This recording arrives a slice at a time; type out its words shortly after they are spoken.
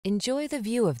Enjoy the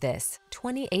view of this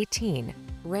 2018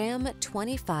 Ram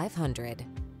 2500.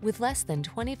 With less than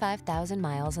 25,000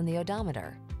 miles on the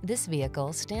odometer, this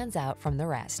vehicle stands out from the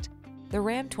rest. The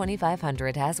Ram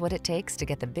 2500 has what it takes to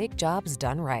get the big jobs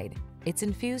done right. It's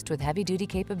infused with heavy-duty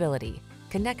capability,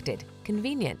 connected,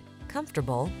 convenient,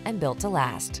 comfortable, and built to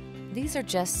last. These are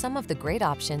just some of the great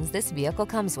options this vehicle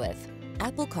comes with: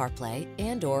 Apple CarPlay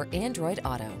and/or Android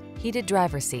Auto, heated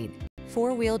driver's seat,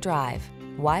 four-wheel drive,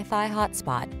 Wi-Fi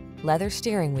hotspot, leather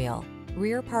steering wheel,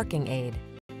 rear parking aid,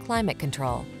 climate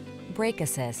control, brake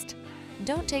assist.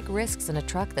 Don't take risks in a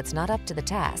truck that's not up to the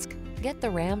task. Get the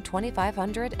Ram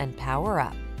 2500 and power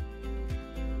up.